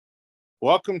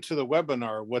Welcome to the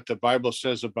webinar, What the Bible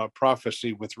Says About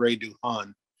Prophecy with Ray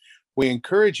Duhon. We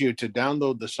encourage you to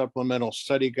download the supplemental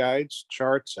study guides,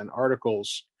 charts, and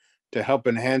articles to help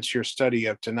enhance your study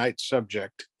of tonight's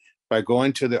subject by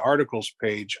going to the articles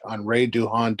page on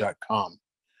rayduhon.com.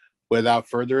 Without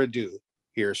further ado,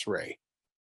 here's Ray.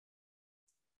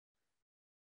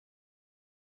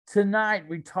 Tonight,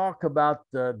 we talk about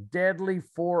the deadly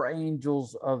four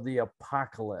angels of the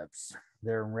apocalypse.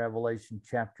 They're in Revelation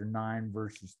chapter 9,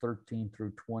 verses 13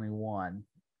 through 21.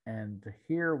 And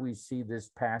here we see this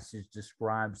passage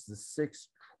describes the sixth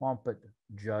trumpet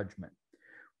judgment,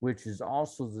 which is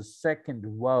also the second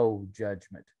woe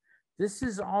judgment. This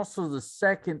is also the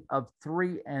second of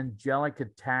three angelic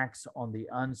attacks on the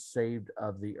unsaved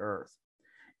of the earth.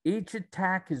 Each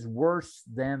attack is worse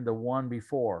than the one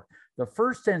before. The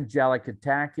first angelic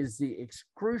attack is the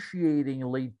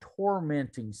excruciatingly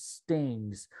tormenting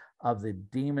stings of the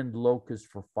demon-locust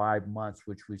for 5 months,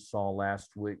 which we saw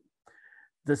last week.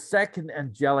 The second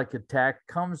angelic attack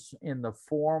comes in the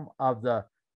form of the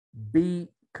be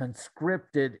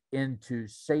conscripted into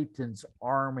Satan's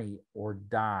army or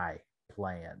die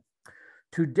plan.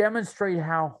 To demonstrate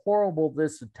how horrible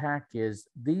this attack is,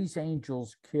 these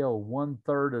angels kill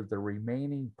 1/3 of the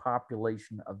remaining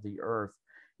population of the earth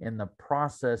in the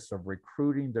process of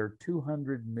recruiting their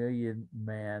 200 million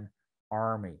man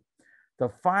army. The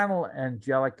final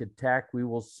angelic attack we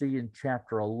will see in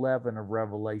chapter 11 of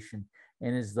Revelation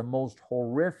and is the most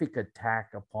horrific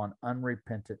attack upon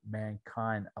unrepentant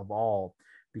mankind of all,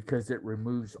 because it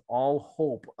removes all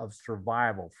hope of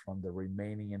survival from the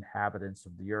remaining inhabitants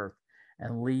of the earth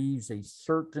and leaves a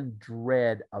certain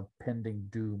dread of pending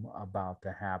doom about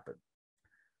to happen.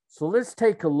 So let's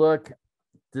take a look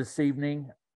this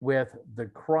evening with the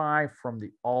cry from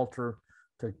the altar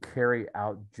to carry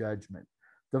out judgment.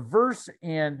 The voice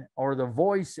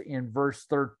in verse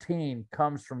 13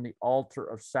 comes from the altar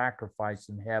of sacrifice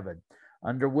in heaven,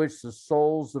 under which the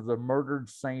souls of the murdered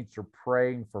saints are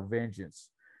praying for vengeance.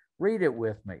 Read it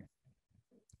with me.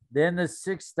 Then the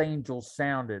sixth angel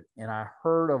sounded, and I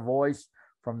heard a voice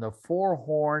from the four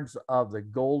horns of the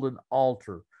golden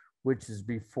altar, which is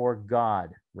before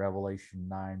God. Revelation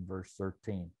 9, verse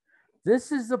 13.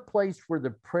 This is the place where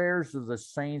the prayers of the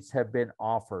saints have been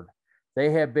offered.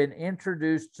 They have been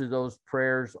introduced to those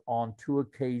prayers on two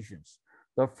occasions.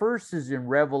 The first is in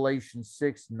Revelation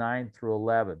 6, 9 through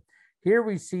 11. Here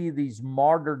we see these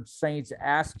martyred saints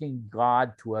asking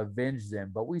God to avenge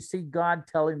them, but we see God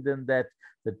telling them that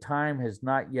the time has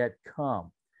not yet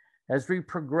come. As we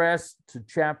progress to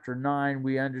chapter 9,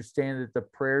 we understand that the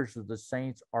prayers of the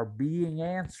saints are being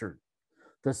answered.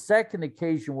 The second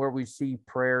occasion where we see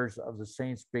prayers of the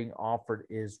saints being offered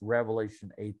is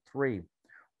Revelation 8:3.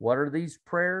 What are these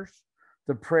prayers?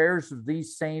 The prayers of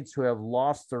these saints who have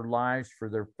lost their lives for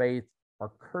their faith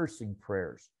are cursing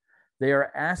prayers. They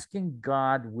are asking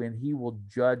God when he will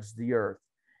judge the earth,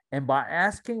 and by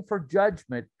asking for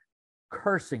judgment,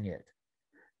 cursing it.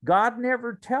 God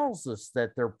never tells us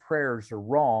that their prayers are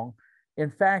wrong.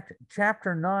 In fact,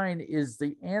 chapter 9 is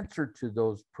the answer to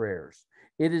those prayers.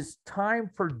 It is time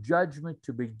for judgment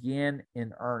to begin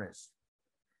in earnest.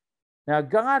 Now,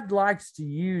 God likes to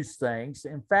use things.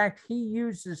 In fact, he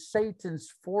uses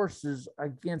Satan's forces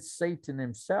against Satan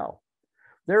himself.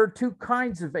 There are two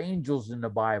kinds of angels in the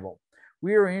Bible.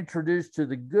 We are introduced to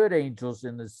the good angels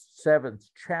in the 7th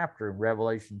chapter in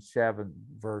Revelation 7,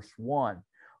 verse 1.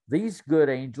 These good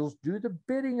angels do the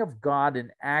bidding of God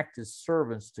and act as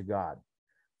servants to God.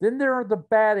 Then there are the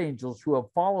bad angels who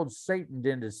have followed Satan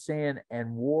into sin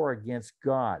and war against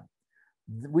God.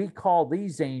 We call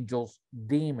these angels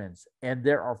demons, and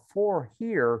there are 4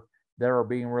 here that are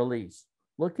being released.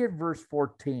 Look at verse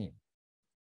 14.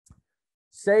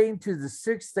 Saying to the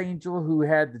sixth angel who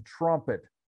had the trumpet,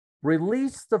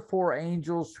 release the 4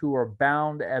 angels who are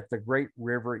bound at the great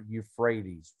river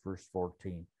Euphrates, verse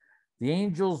 14. The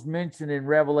angels mentioned in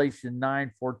Revelation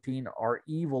 9:14 are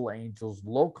evil angels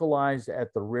localized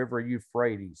at the river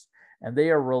Euphrates, and they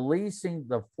are releasing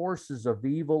the forces of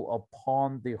evil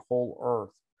upon the whole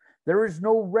earth. There is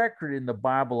no record in the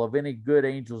Bible of any good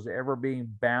angels ever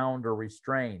being bound or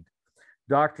restrained.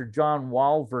 Dr. John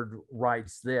Walvoord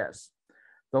writes this: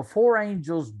 the 4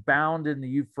 angels bound in the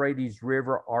Euphrates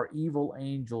River are evil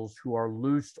angels who are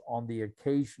loosed on the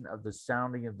occasion of the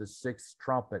sounding of the 6th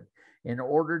trumpet in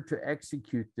order to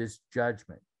execute this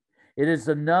judgment. It is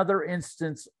another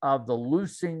instance of the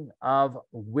loosing of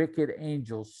wicked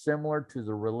angels, similar to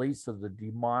the release of the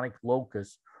demonic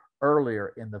locusts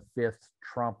earlier in the 5th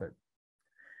trumpet.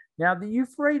 Now, the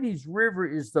Euphrates River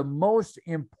is the most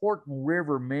important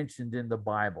river mentioned in the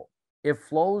Bible. It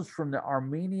flows from the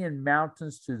Armenian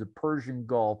mountains to the Persian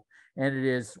Gulf, and it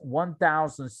is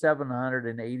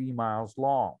 1,780 miles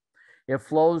long. It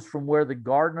flows from where the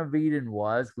Garden of Eden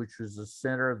was, which was the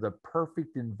center of the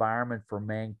perfect environment for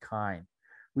mankind.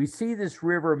 We see this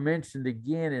river mentioned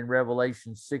again in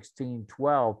Revelation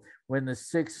 16:12, when the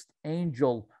sixth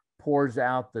angel pours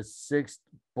out the sixth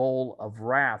bowl of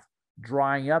wrath,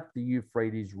 drying up the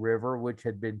Euphrates River, which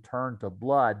had been turned to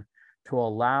blood, to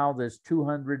allow this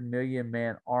 200 million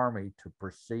man army to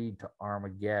proceed to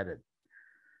Armageddon.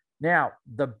 Now,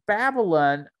 the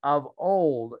Babylon of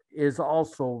old is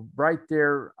also right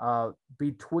there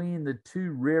between the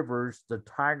two rivers, the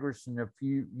Tigris and the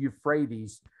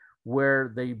Euphrates,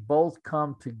 where they both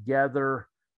come together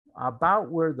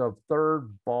about where the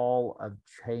third ball of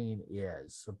chain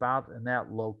is, about in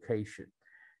that location.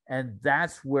 And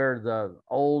that's where the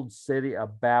old city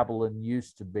of Babylon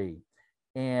used to be,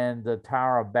 and the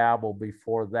Tower of Babel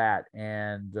before that,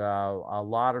 and a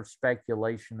lot of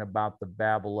speculation about the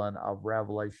Babylon of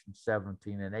Revelation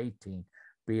 17 and 18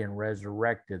 being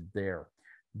resurrected there.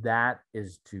 That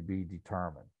is to be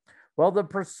determined. Well, the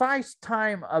precise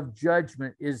time of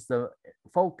judgment is the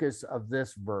focus of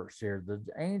this verse here. The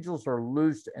angels are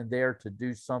loosed and they are to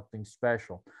do something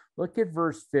special. Look at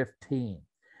verse 15.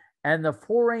 And the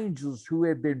four angels who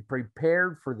had been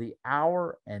prepared for the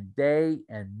hour and day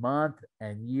and month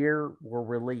and year were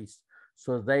released,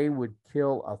 so they would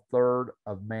kill a third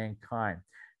of mankind.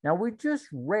 Now, we just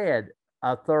read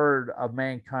a third of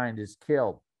mankind is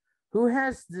killed. Who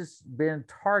has this been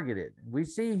targeted? We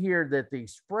see here that the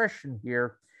expression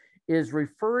here is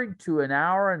referring to an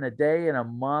hour and a day and a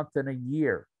month and a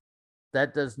year.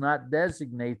 That does not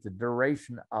designate the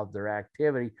duration of their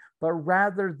activity, but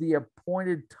rather the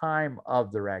appointed time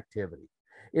of their activity.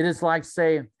 It is like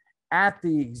saying, at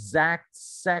the exact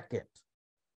second,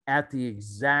 at the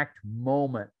exact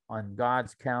moment on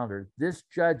God's calendar, this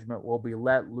judgment will be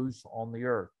let loose on the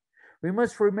earth. We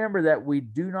must remember that we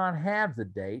do not have the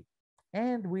date,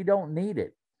 and we don't need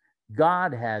it.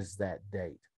 God has that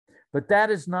date. But that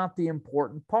is not the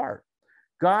important part.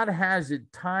 God has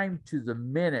it timed to the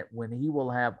minute when he will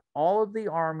have all of the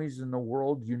armies in the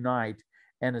world unite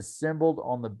and assembled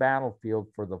on the battlefield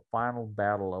for the final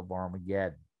battle of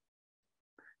Armageddon.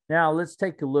 Now, let's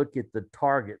take a look at the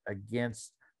target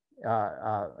against,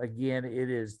 again, it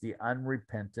is the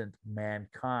unrepentant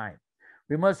mankind.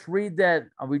 We must read that,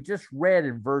 we just read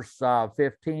in verse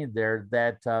 15 there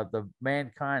that the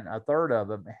mankind, a third of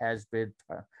them, has been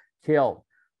killed.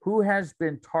 Who has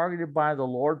been targeted by the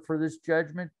Lord for this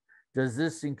judgment? Does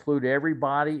this include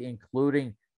everybody,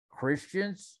 including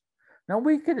Christians? Now,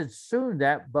 we could assume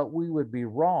that, but we would be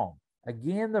wrong.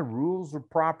 Again, the rules of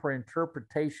proper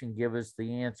interpretation give us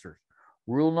the answers.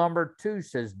 Rule number 2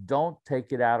 says, don't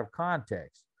take it out of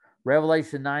context.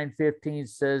 Revelation 9:15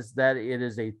 says that it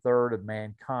is a third of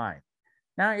mankind.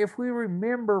 Now, if we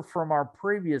remember from our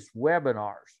previous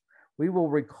webinars, we will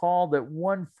recall that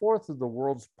 1/4 of the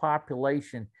world's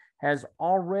population has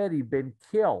already been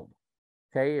killed,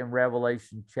 okay, in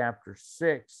Revelation chapter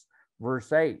 6,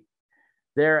 verse 8.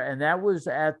 There, and that was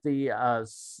at the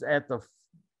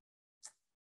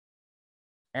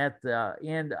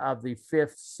end of the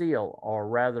fifth seal, or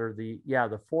rather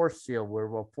the fourth seal, where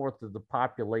 1/4 of the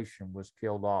population was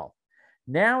killed off.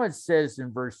 Now it says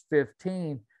in verse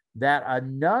 15 that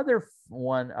another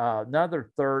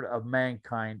third of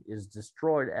mankind is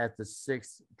destroyed at the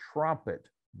sixth trumpet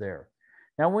there.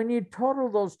 Now, when you total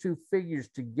those two figures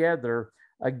together,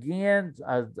 again,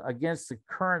 against the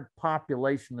current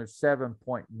population of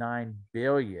 7.9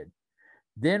 billion,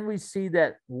 then we see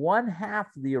that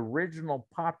 1/2 of the original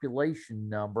population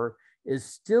number is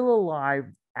still alive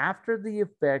after the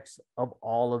effects of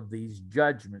all of these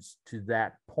judgments to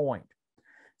that point.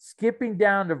 Skipping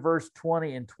down to verse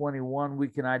 20 and 21, we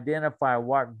can identify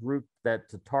what group that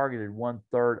the targeted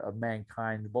 1/3 of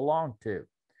mankind belonged to.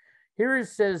 Here it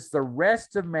says, the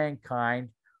rest of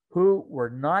mankind who were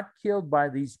not killed by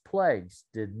these plagues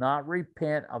did not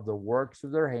repent of the works of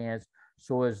their hands,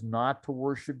 so as not to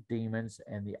worship demons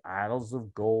and the idols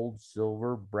of gold,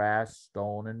 silver, brass,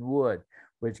 stone, and wood,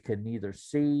 which can neither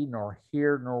see, nor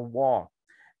hear, nor walk.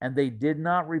 And they did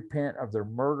not repent of their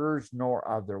murders, nor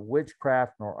of their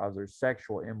witchcraft, nor of their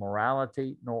sexual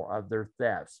immorality, nor of their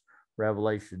thefts.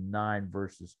 Revelation 9,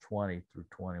 verses 20 through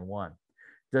 21.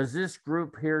 Does this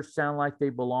group here sound like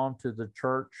they belong to the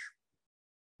church?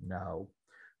 No.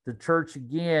 The church,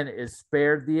 again, is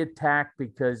spared the attack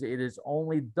because it is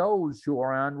only those who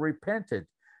are unrepentant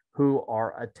who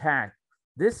are attacked.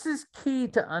 This is key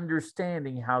to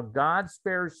understanding how God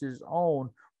spares his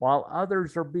own while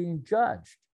others are being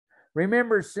judged.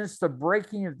 Remember, since the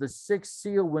breaking of the sixth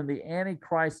seal, when the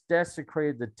Antichrist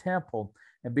desecrated the temple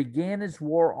and began his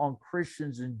war on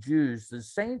Christians and Jews, the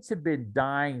saints have been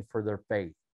dying for their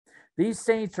faith. These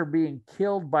saints are being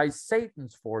killed by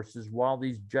Satan's forces while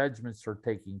these judgments are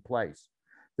taking place.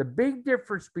 The big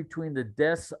difference between the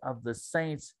deaths of the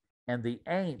saints and the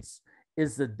ain'ts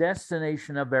is the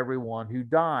destination of everyone who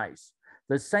dies.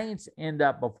 The saints end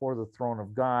up before the throne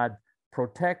of God,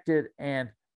 protected and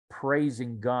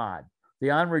praising God.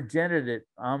 The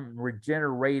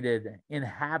unregenerated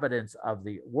inhabitants of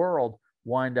the world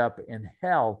wind up in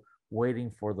hell,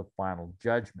 waiting for the final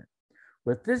judgment.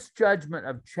 With this judgment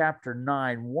of chapter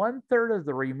 9, 1/3 of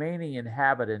the remaining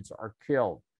inhabitants are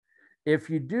killed. If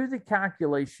you do the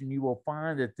calculation, you will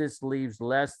find that this leaves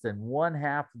less than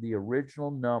 1/2 of the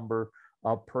original number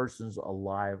of persons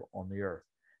alive on the earth.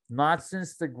 Not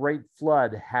since the great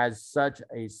flood has such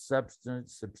a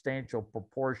substantial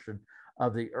proportion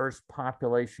of the earth's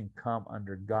population come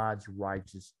under God's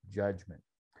righteous judgment.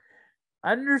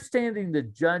 Understanding the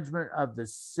judgment of the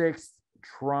sixth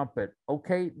trumpet.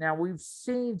 Okay, now we've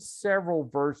seen several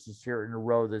verses here in a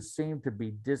row that seem to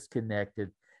be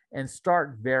disconnected and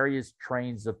start various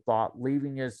trains of thought,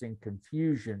 leaving us in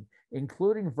confusion,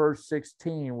 including verse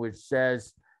 16, which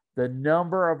says, the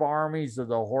number of armies of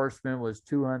the horsemen was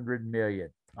 200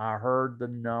 million. I heard the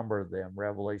number of them,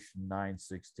 Revelation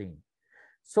 9:16.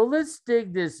 So let's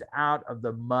dig this out of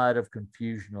the mud of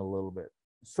confusion a little bit.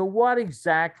 So what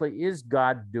exactly is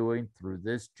God doing through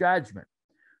this judgment?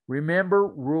 Remember,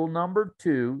 rule number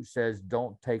 2 says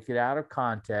don't take it out of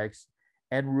context,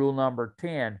 and rule number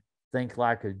 10, think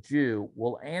like a Jew,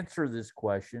 will answer this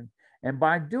question. And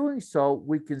by doing so,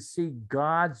 we can see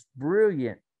God's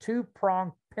brilliant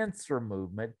two-pronged pincer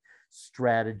movement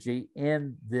strategy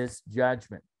in this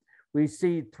judgment. We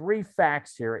see 3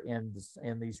 facts here in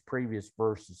these previous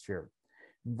verses here.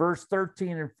 In verse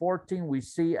 13 and 14, we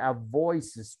see a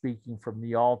voice is speaking from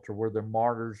the altar where the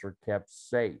martyrs are kept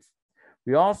safe.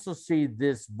 We also see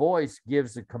this voice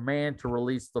gives a command to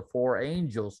release the 4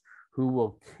 angels who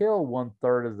will kill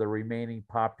 1/3 of the remaining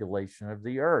population of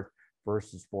the earth,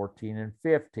 verses 14 and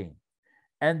 15.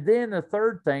 And then the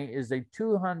third thing is a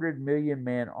 200 million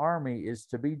man army is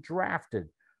to be drafted,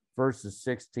 verses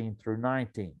 16 through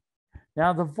 19.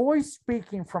 Now, the voice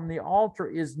speaking from the altar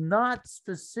is not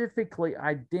specifically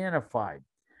identified.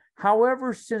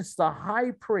 However, since the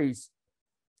high priest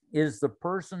is the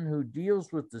person who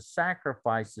deals with the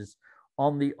sacrifices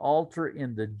on the altar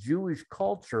in the Jewish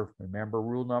culture, remember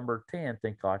rule number 10,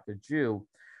 think like a Jew,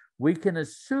 we can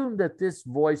assume that this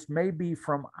voice may be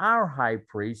from our high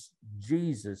priest,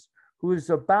 Jesus, who is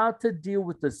about to deal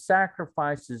with the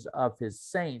sacrifices of his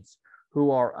saints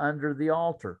who are under the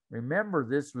altar. Remember,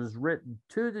 this was written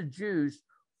to the Jews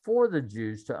for the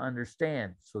Jews to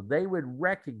understand, so they would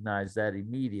recognize that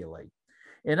immediately.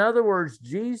 In other words,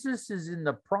 Jesus is in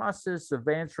the process of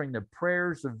answering the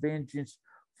prayers of vengeance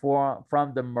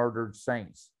from the murdered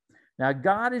saints. Now,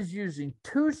 God is using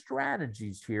 2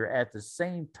 strategies here at the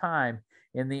same time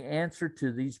in the answer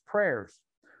to these prayers.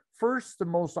 First, the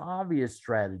most obvious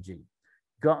strategy.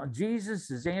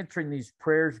 Jesus is answering these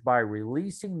prayers by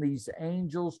releasing these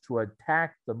angels to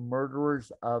attack the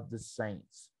murderers of the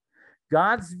saints.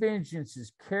 God's vengeance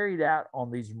is carried out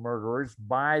on these murderers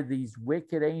by these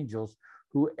wicked angels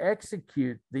who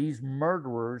execute these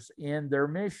murderers in their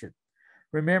mission.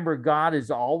 Remember, God is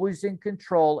always in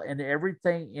control, and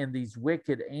everything in these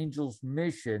wicked angels'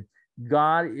 mission,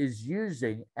 God is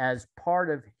using as part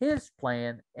of his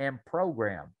plan and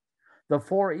program. The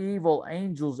 4 evil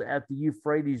angels at the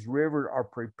Euphrates River are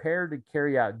prepared to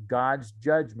carry out God's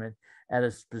judgment at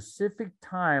a specific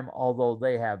time, although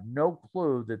they have no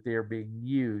clue that they are being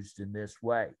used in this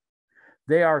way.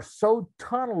 They are so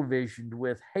tunnel visioned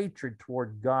with hatred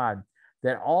toward God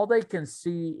that all they can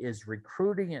see is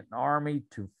recruiting an army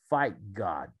to fight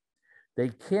God. They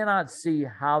cannot see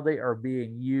how they are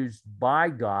being used by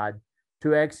God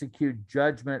to execute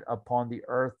judgment upon the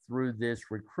earth through this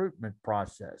recruitment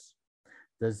process.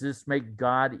 Does this make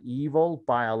God evil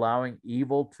by allowing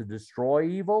evil to destroy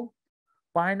evil?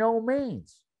 By no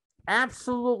means.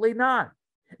 Absolutely not.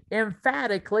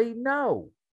 Emphatically,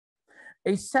 no.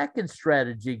 A second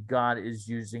strategy God is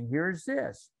using here is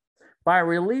this. By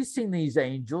releasing these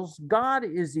angels, God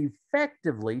is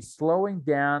effectively slowing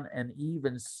down and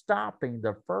even stopping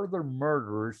the further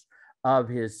murderers of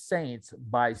his saints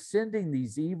by sending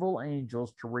these evil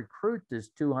angels to recruit this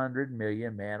 200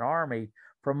 million man army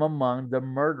from among the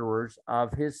murderers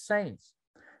of his saints.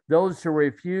 Those who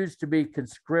refuse to be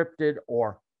conscripted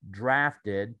or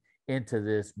drafted into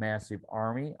this massive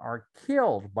army are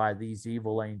killed by these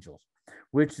evil angels.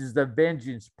 which is the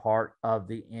vengeance part of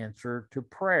the answer to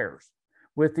prayers.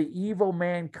 With the evil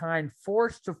mankind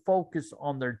forced to focus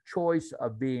on their choice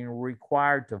of being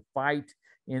required to fight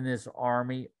in this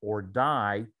army or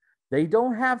die, they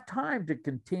don't have time to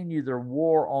continue their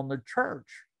war on the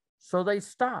church. So they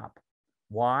stop.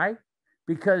 Why?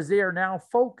 Because they are now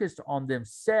focused on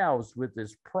themselves with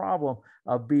this problem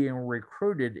of being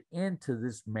recruited into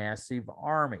this massive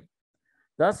army.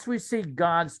 Thus, we see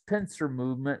God's pincer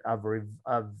movement of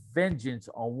vengeance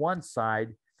on one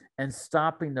side and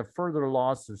stopping the further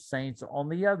loss of saints on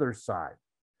the other side.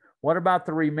 What about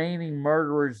the remaining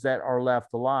murderers that are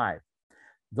left alive?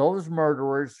 Those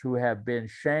murderers who have been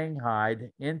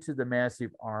shanghaied into the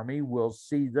massive army will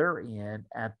see their end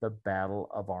at the Battle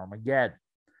of Armageddon.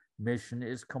 Mission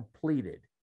is completed.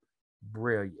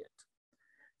 Brilliant.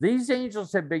 These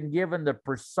angels have been given the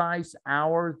precise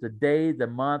hour, the day, the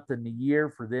month, and the year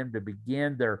for them to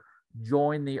begin their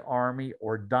join the army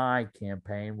or die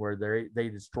campaign, where they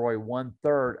destroy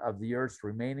 1/3 of the earth's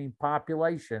remaining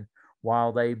population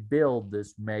while they build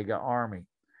this mega army.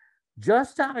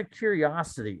 Just out of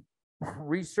curiosity,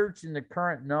 researching the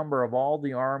current number of all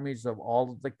the armies of all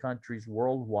of the countries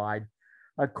worldwide,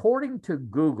 according to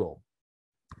Google,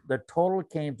 the total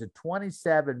came to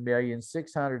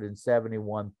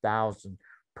 27,671,000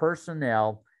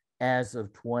 personnel as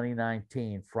of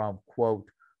 2019 from,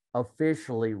 quote,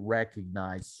 officially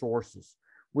recognized sources,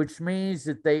 which means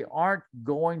that they aren't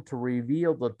going to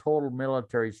reveal the total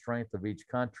military strength of each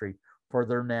country for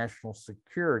their national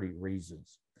security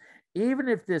reasons. Even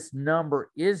if this number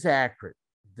is accurate,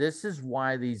 this is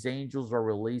why these angels are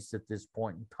released at this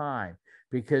point in time,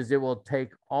 because it will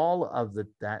take all of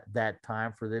that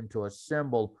time for them to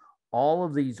assemble all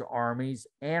of these armies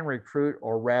and recruit,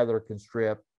 or rather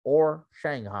conscript, or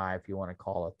Shanghai, if you want to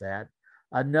call it that,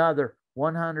 another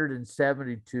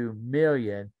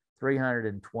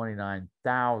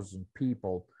 172,329,000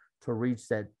 people to reach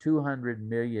that 200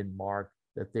 million mark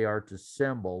that they are to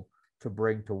assemble to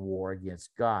bring to war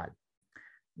against God.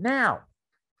 Now,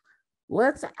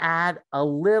 let's add a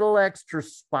little extra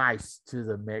spice to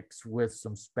the mix with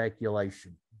some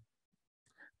speculation.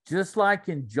 Just like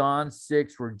in John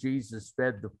 6, where Jesus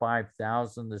fed the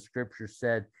 5,000, the scripture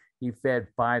said he fed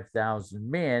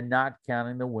 5,000 men, not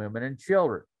counting the women and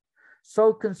children.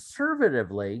 So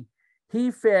conservatively,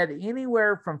 he fed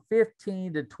anywhere from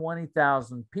 15 to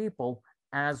 20,000 people,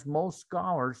 as most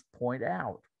scholars point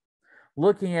out.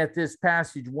 Looking at this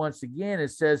passage once again, it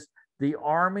says the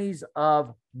armies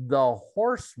of the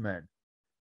horsemen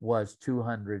was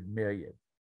 200 million.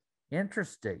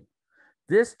 Interesting.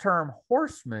 This term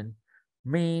horsemen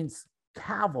means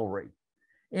cavalry.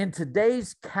 In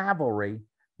today's cavalry,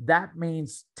 that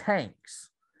means tanks.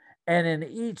 And in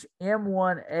each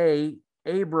M1A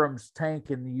Abrams tank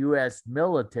in the U.S.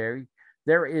 military,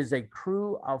 there is a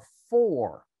crew of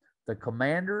 4, the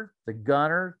commander, the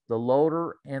gunner, the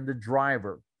loader, and the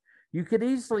driver. You could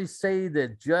easily say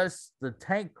that just the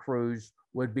tank crews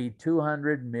would be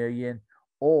 200 million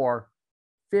or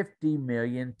 50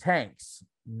 million tanks,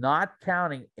 not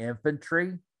counting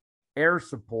infantry, air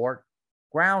support,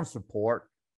 ground support,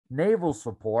 naval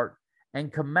support,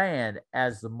 and command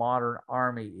as the modern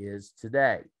army is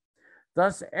today.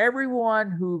 Thus,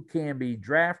 everyone who can be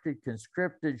drafted,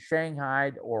 conscripted,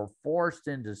 shanghaied, or forced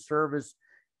into service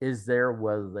is there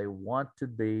whether they want to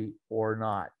be or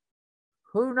not.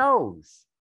 Who knows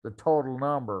the total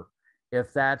number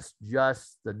if that's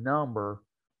just the number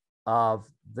of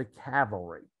the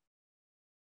cavalry?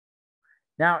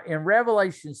 Now, in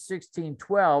Revelation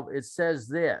 16:12, it says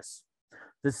this: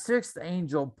 the sixth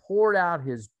angel poured out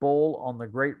his bowl on the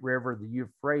great river, the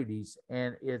Euphrates,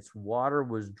 and its water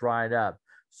was dried up,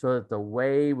 so that the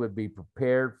way would be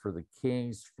prepared for the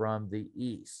kings from the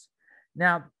east.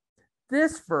 Now,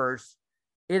 this verse,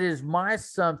 it is my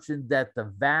assumption that the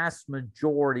vast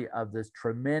majority of this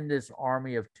tremendous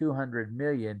army of 200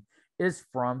 million is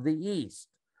from the east.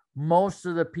 Most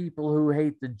of the people who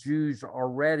hate the Jews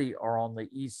already are on the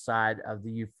east side of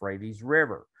the Euphrates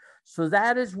River. So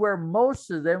that is where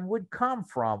most of them would come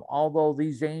from, although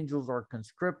these angels are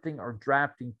conscripting or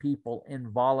drafting people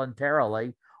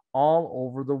involuntarily all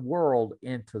over the world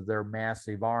into their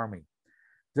massive army.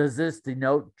 Does this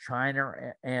denote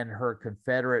China and her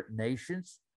confederate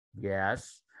nations?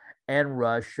 Yes. And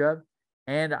Russia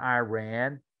and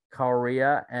Iran,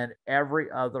 Korea, and every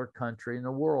other country in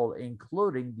the world,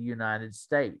 including the United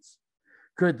States.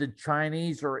 Could the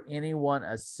Chinese or anyone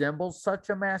assemble such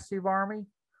a massive army?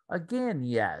 Again,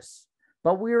 yes.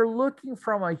 But we are looking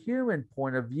from a human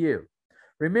point of view.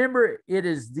 Remember, it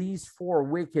is these four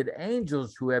wicked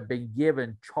angels who have been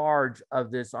given charge of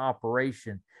this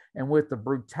operation. And with the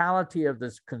brutality of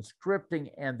this conscripting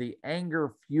and the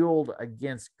anger fueled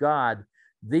against God,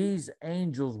 these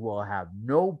angels will have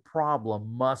no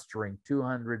problem mustering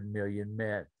 200 million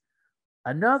men.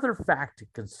 Another fact to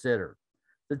consider: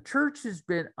 the church has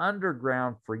been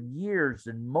underground for years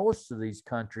in most of these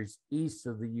countries east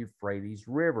of the Euphrates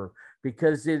River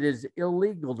because it is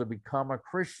illegal to become a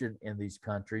Christian in these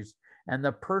countries, and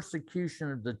the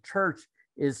persecution of the church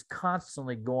is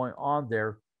constantly going on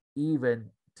there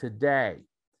even today.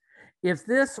 If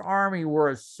this army were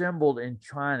assembled in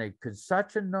China, could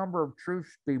such a number of troops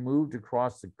be moved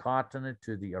across the continent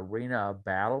to the arena of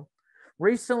battle?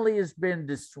 Recently, it's been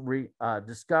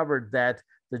discovered that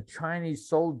the Chinese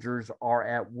soldiers are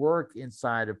at work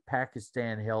inside of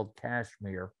Pakistan-held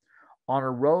Kashmir on a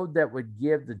road that would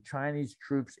give the Chinese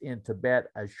troops in Tibet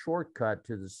a shortcut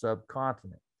to the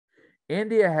subcontinent.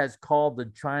 India has called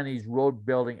the Chinese road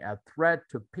building a threat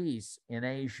to peace in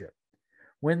Asia.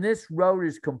 When this road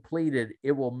is completed,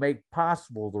 it will make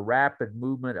possible the rapid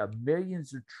movement of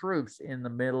millions of troops in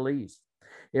the Middle East.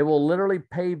 It will literally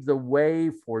pave the way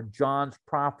for John's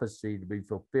prophecy to be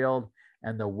fulfilled,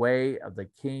 and the way of the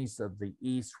kings of the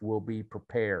East will be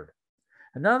prepared.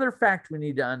 Another fact we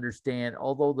need to understand: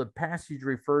 although the passage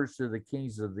refers to the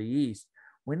kings of the East,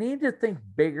 we need to think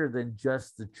bigger than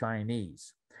just the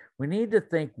Chinese. We need to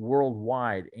think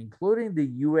worldwide, including the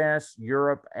US,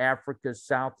 Europe, Africa,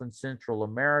 South and Central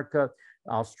America,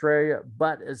 Australia,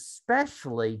 but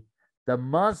especially the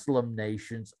Muslim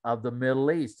nations of the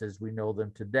Middle East as we know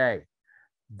them today.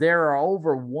 There are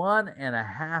over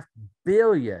 1.5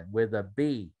 billion, with a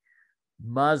B,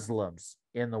 Muslims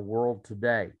in the world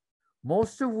today,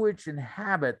 most of which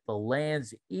inhabit the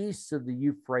lands east of the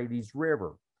Euphrates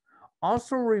River.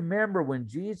 Also remember, when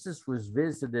Jesus was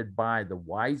visited by the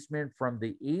wise men from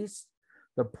the east,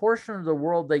 the portion of the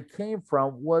world they came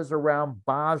from was around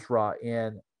Basra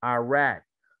in Iraq,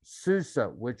 Susa,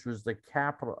 which was the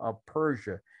capital of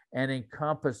Persia, and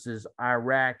encompasses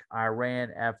Iraq,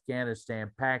 Iran,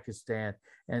 Afghanistan, Pakistan,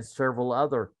 and several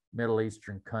other Middle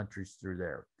Eastern countries through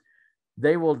there.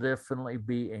 They will definitely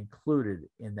be included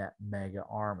in that mega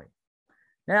army.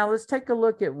 Now, let's take a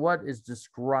look at what is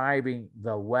describing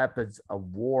the weapons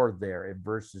of war there in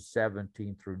verses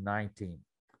 17 through 19. It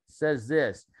says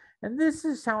this: "And this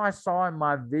is how I saw in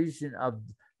my vision of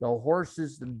the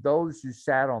horses and those who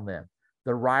sat on them.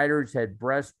 The riders had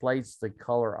breastplates the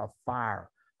color of fire,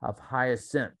 of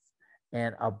hyacinth,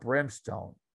 and of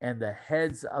brimstone, and the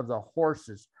heads of the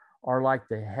horses are like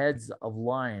the heads of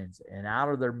lions, and out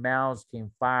of their mouths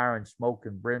came fire and smoke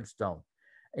and brimstone.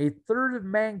 A third of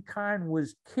mankind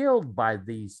was killed by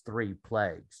these three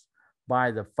plagues,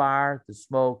 by the fire, the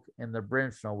smoke, and the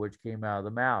brimstone which came out of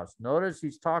the mouths." Notice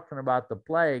he's talking about the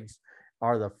plagues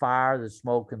are the fire, the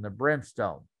smoke, and the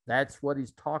brimstone. That's what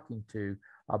he's talking to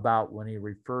about when he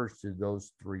refers to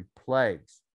those three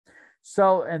plagues.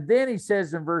 So, and then he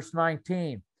says in verse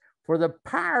 19, "For the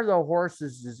power of the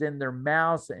horses is in their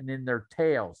mouths and in their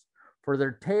tails, for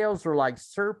their tails are like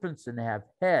serpents and have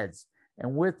heads,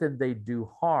 and with them they do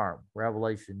harm."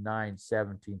 Revelation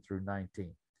 9:17 through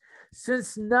 19.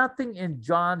 Since nothing in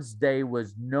John's day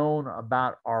was known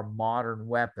about our modern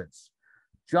weapons,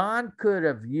 John could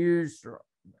have used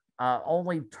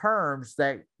only terms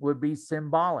that would be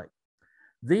symbolic.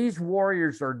 These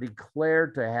warriors are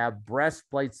declared to have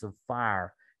breastplates of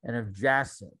fire and of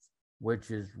jacinth,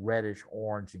 which is reddish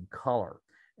orange in color,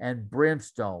 and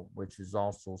brimstone, which is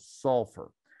also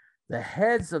sulfur. The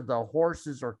heads of the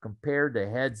horses are compared to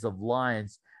heads of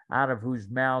lions, out of whose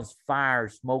mouths fire,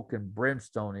 smoke, and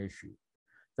brimstone issue.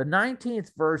 The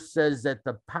 19th verse says that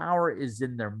the power is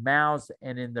in their mouths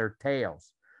and in their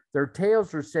tails. Their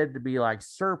tails are said to be like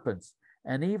serpents,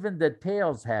 and even the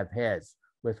tails have heads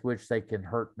with which they can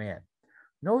hurt men.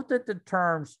 Note that the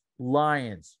terms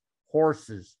lions,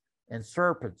 horses, and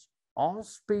serpents all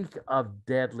speak of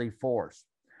deadly force.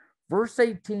 Verse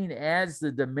 18 adds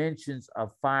the dimensions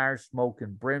of fire, smoke,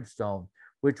 and brimstone,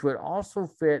 which would also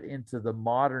fit into the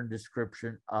modern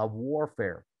description of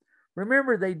warfare.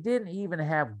 Remember, they didn't even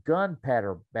have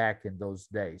gunpowder back in those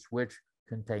days, which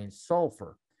contains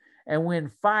sulfur, and when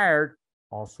fired,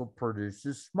 also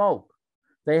produces smoke.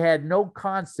 They had no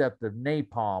concept of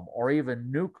napalm or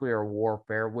even nuclear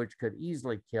warfare, which could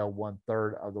easily kill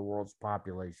 1/3 of the world's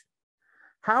population.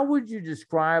 How would you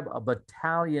describe a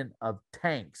battalion of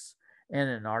tanks and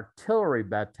an artillery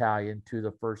battalion to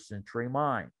the first century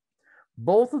mind?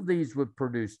 Both of these would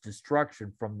produce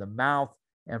destruction from the mouth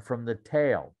and from the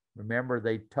tail. Remember,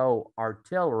 they tow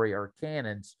artillery or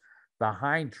cannons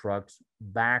behind trucks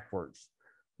backwards.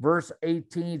 Verse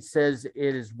 18 says,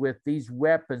 it is with these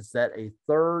weapons that a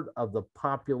third of the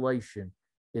population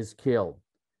is killed.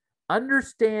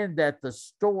 Understand that the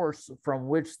source from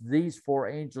which these four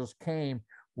angels came,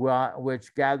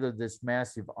 which gathered this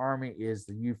massive army, is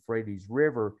the Euphrates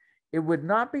River. It would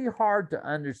not be hard to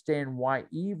understand why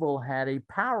evil had a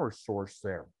power source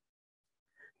there.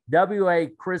 W.A.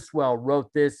 Criswell wrote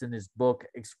this in his book,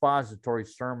 Expository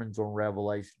Sermons on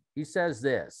Revelation. He says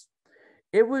this: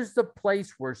 it was the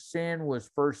place where sin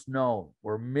was first known,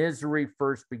 where misery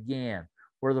first began,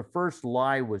 where the first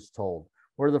lie was told,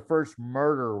 where the first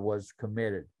murder was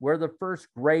committed, where the first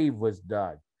grave was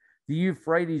dug. The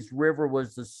Euphrates River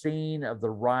was the scene of the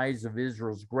rise of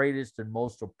Israel's greatest and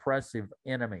most oppressive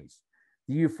enemies.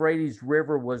 The Euphrates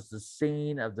River was the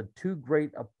scene of the two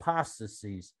great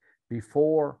apostasies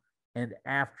before and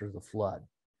after the flood.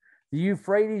 The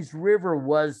Euphrates River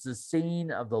was the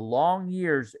scene of the long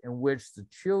years in which the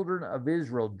children of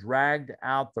Israel dragged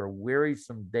out their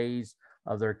wearisome days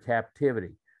of their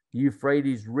captivity. The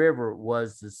Euphrates River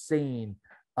was the scene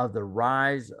of the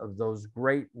rise of those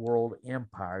great world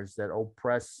empires that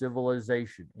oppressed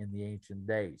civilization in the ancient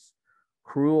days: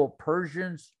 cruel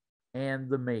Persians and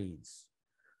the Medes.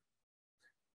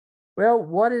 Well,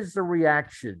 what is the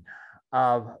reaction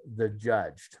of the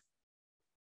judged?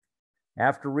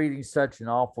 After reading such an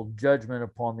awful judgment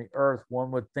upon the earth,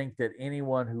 one would think that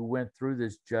anyone who went through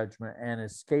this judgment and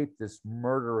escaped this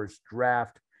murderous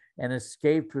draft and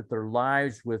escaped with their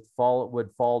lives would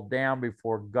fall down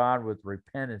before God with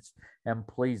repentance and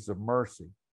pleas of mercy.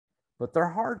 But their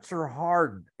hearts are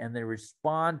hardened, and they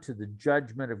respond to the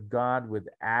judgment of God with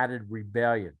added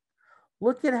rebellion.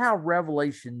 Look at how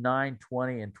Revelation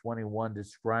 9:20 and 21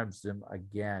 describes them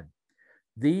again.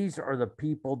 These are the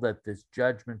people that this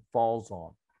judgment falls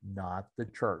on, not the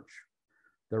church.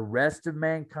 The rest of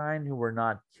mankind who were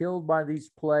not killed by these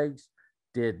plagues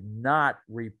did not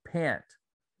repent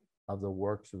of the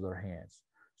works of their hands,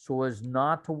 so as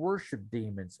not to worship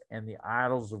demons and the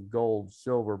idols of gold,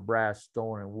 silver, brass,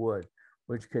 stone, and wood,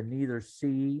 which can neither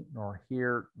see nor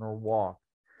hear nor walk.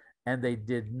 And they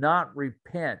did not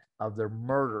repent of their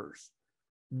murders,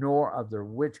 nor of their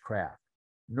witchcraft,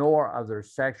 nor of their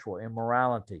sexual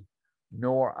immorality,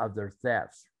 nor of their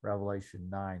thefts. Revelation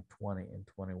 9:20 and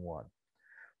 21.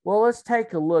 Well, let's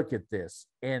take a look at this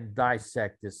and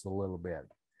dissect this a little bit.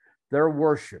 Their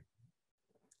worship.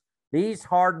 These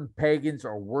hardened pagans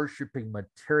are worshiping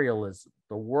materialism,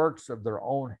 the works of their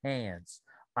own hands,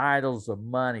 idols of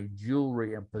money,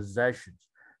 jewelry, and possessions.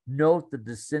 Note the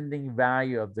descending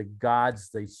value of the gods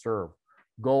they serve: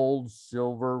 gold,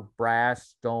 silver, brass,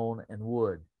 stone, and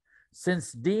wood.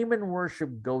 Since demon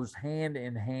worship goes hand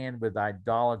in hand with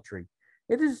idolatry,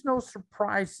 it is no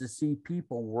surprise to see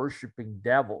people worshiping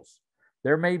devils.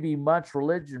 There may be much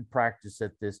religion practiced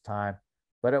at this time,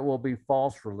 but it will be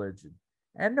false religion.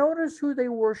 And notice who they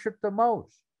worship the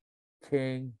most: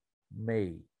 King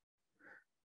Me.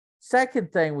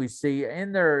 Second thing we see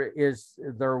in there is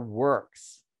their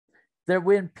works. That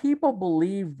when people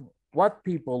believe, what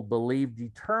people believe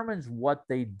determines what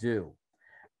they do.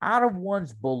 Out of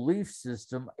one's belief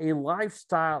system, a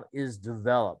lifestyle is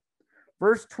developed.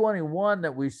 Verse 21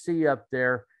 that we see up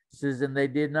there says, and they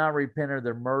did not repent of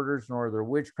their murders, nor of their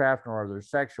witchcraft, nor of their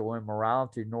sexual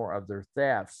immorality, nor of their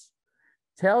thefts.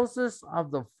 Tells us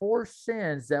of the four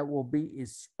sins that will be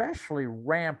especially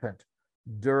rampant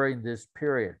during this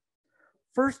period.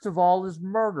 First of all is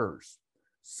murders.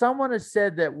 Someone has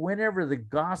said that whenever the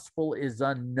gospel is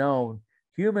unknown,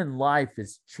 human life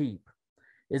is cheap.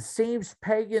 It seems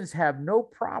pagans have no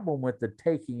problem with the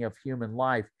taking of human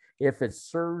life if it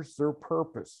serves their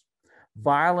purpose.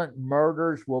 Violent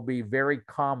murders will be very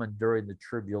common during the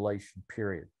tribulation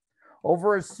period.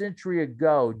 Over a century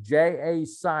ago, J.A.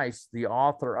 Seiss, the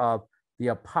author of The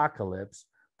Apocalypse,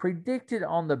 predicted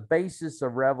on the basis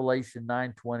of Revelation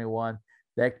 9:21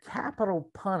 that capital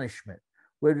punishment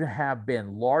would have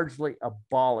been largely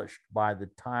abolished by the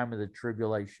time of the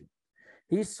tribulation.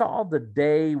 He saw the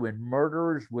day when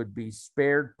murderers would be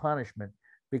spared punishment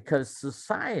because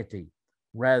society,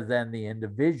 rather than the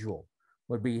individual,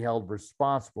 would be held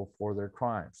responsible for their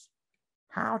crimes.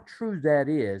 How true that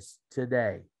is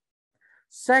today.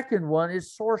 Second one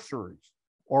is sorceries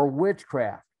or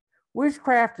witchcraft.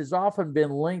 Witchcraft has often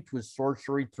been linked with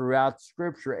sorcery throughout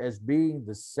Scripture as being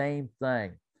the same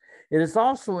thing. It is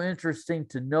also interesting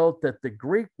to note that the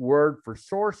Greek word for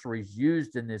sorceries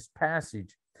used in this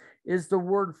passage is the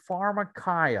word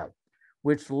pharmakia,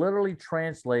 which literally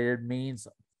translated means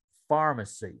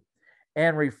pharmacy,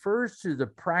 and refers to the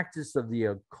practice of the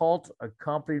occult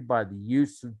accompanied by the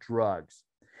use of drugs.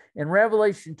 In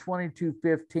Revelation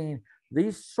 22:15,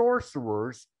 These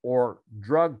sorcerers or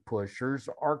drug pushers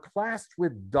are classed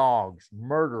with dogs,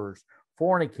 murderers,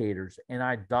 fornicators, and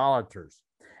idolaters.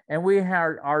 And we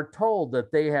are told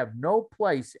that they have no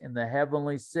place in the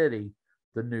heavenly city,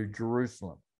 the New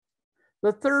Jerusalem.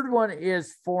 The third one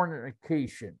is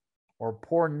fornication, or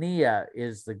porneia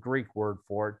is the Greek word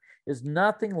for it, is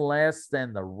nothing less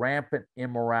than the rampant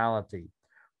immorality.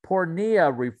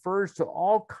 Porneia refers to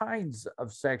all kinds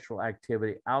of sexual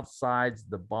activity outside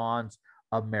the bonds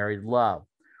of married love.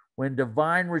 When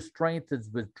divine restraint is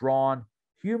withdrawn,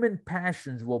 human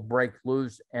passions will break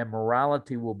loose and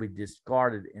morality will be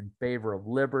discarded in favor of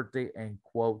liberty and,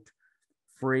 quote,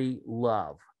 free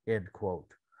love, end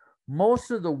quote. Most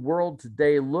of the world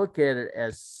today look at it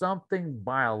as something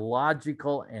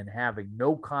biological and having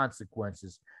no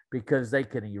consequences because they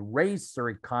can erase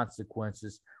their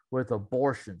consequences with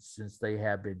abortions, since they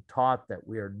have been taught that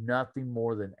we are nothing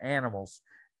more than animals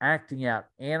acting out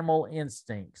animal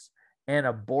instincts, and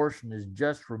abortion is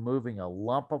just removing a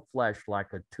lump of flesh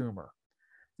like a tumor.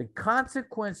 The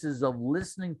consequences of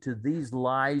listening to these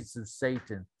lies of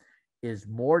Satan is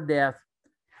more death,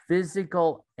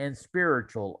 physical and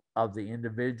spiritual, of the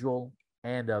individual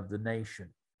and of the nation.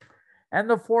 And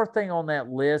the fourth thing on that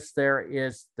list there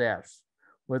is thefts.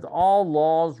 With all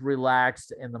laws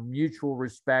relaxed and the mutual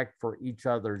respect for each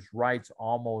other's rights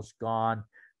almost gone,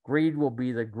 greed will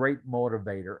be the great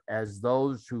motivator as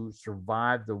those who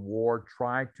survive the war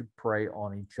try to prey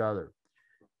on each other.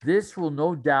 This will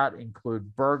no doubt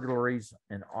include burglaries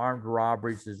and armed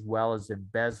robberies, as well as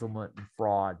embezzlement and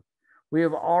fraud. We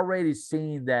have already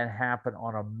seen that happen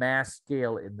on a mass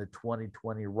scale in the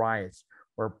 2020 riots,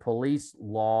 where police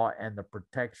law and the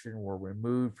protection were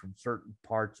removed from certain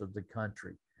parts of the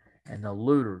country, and the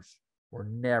looters were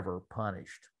never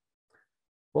punished.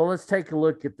 Well, let's take a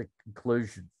look at the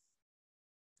conclusion.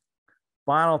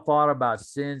 Final thought about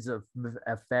sin's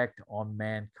effect on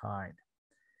mankind.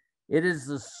 It is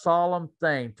a solemn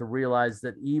thing to realize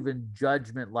that even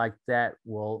judgment like that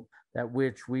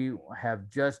which we have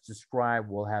just described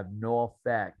will have no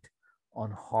effect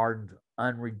on hardened,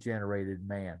 unregenerated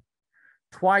man.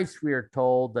 Twice we are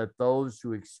told that those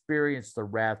who experience the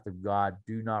wrath of God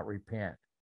do not repent.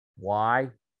 Why?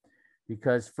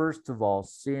 Because first of all,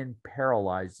 sin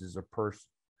paralyzes a person.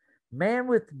 Man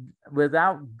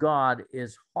without God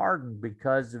is hardened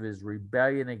because of his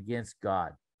rebellion against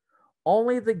God.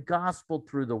 Only the gospel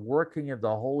through the working of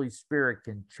the Holy Spirit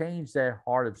can change that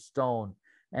heart of stone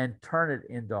and turn it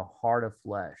into a heart of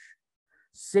flesh.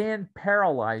 Sin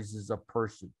paralyzes a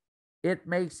person. It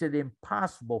makes it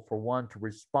impossible for one to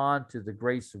respond to the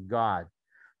grace of God.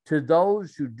 To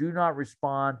those who do not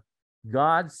respond,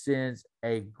 God sends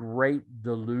a great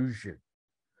delusion.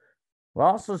 We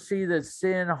also see that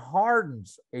sin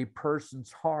hardens a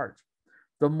person's heart.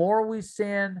 The more we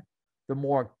sin, the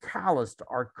more calloused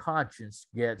our conscience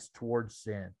gets towards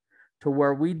sin, to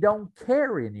where we don't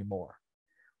care anymore.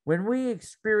 When we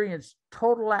experience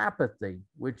total apathy,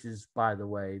 which is, by the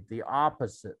way, the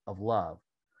opposite of love,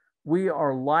 we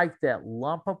are like that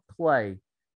lump of clay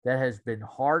that has been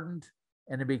hardened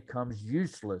and it becomes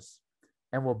useless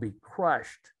and will be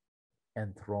crushed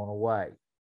and thrown away.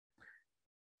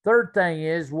 Third thing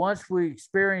is, once we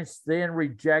experience then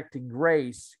rejecting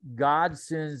grace, God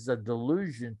sends a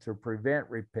delusion to prevent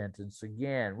repentance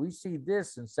again. We see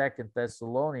this in 2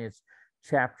 Thessalonians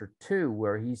chapter 2,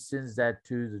 where he sends that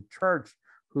to the church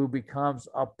who becomes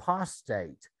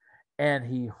apostate, and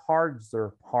he hardens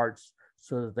their hearts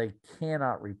so that they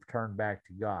cannot return back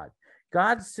to God.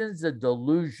 God sends a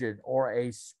delusion, or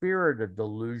a spirit of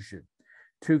delusion,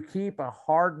 to keep a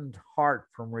hardened heart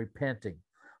from repenting,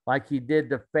 like he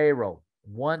did to Pharaoh.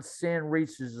 Once sin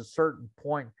reaches a certain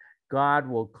point, God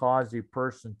will cause a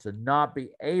person to not be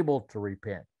able to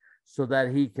repent so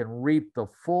that he can reap the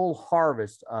full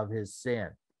harvest of his sin.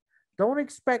 Don't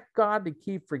expect God to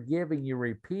keep forgiving you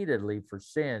repeatedly for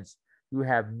sins you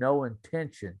have no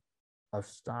intention of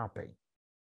stopping.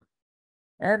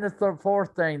 And the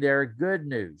fourth thing there, good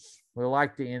news. We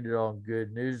like to end it on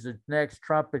good news. The next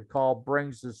trumpet call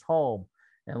brings us home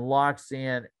and locks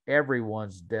in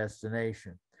everyone's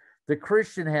destination. The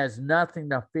Christian has nothing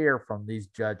to fear from these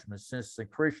judgments, since the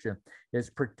Christian is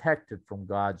protected from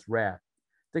God's wrath.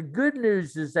 The good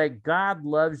news is that God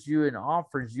loves you and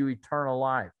offers you eternal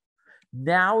life.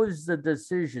 Now is the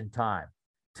decision time.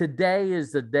 Today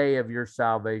is the day of your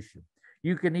salvation.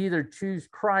 You can either choose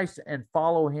Christ and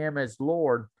follow him as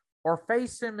Lord, or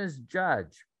face him as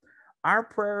judge. Our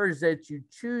prayer is that you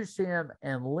choose him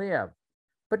and live.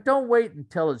 But don't wait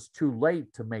until it's too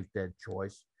late to make that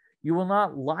choice. You will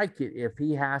not like it if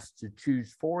he has to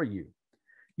choose for you.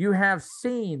 You have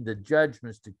seen the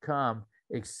judgments to come,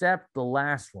 except the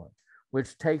last one,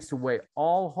 which takes away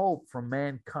all hope from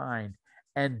mankind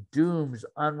and dooms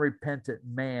unrepentant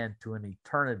man to an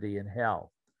eternity in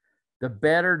hell. The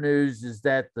better news is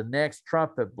that the next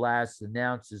trumpet blast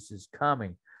announces his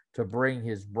coming to bring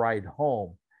his bride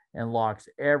home and locks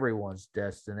everyone's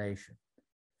destination,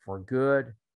 for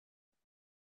good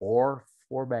or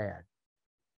for bad.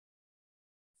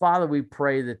 Father, we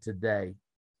pray that today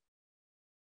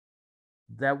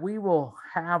that we will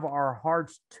have our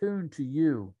hearts tuned to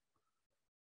you,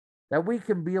 that we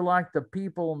can be like the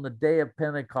people on the day of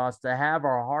Pentecost, to have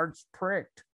our hearts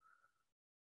pricked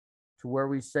to where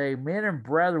we say, men and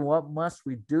brethren, what must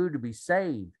we do to be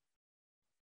saved?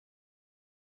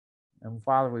 And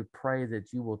Father, we pray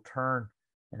that you will turn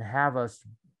and have us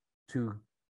to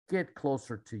get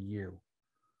closer to you,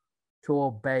 to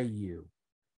obey you,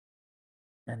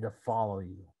 and to follow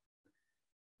you.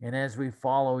 And as we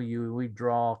follow you, we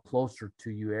draw closer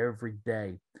to you every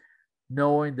day,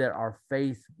 knowing that our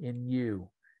faith in you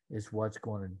is what's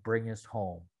going to bring us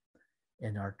home,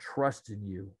 and our trust in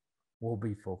you will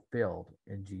be fulfilled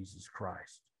in Jesus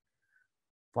Christ.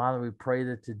 Father, we pray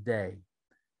that today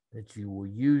that you will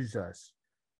use us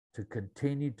to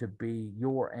continue to be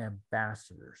your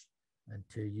ambassadors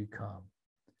until you come.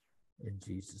 In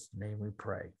Jesus' name we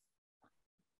pray.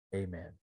 Amen.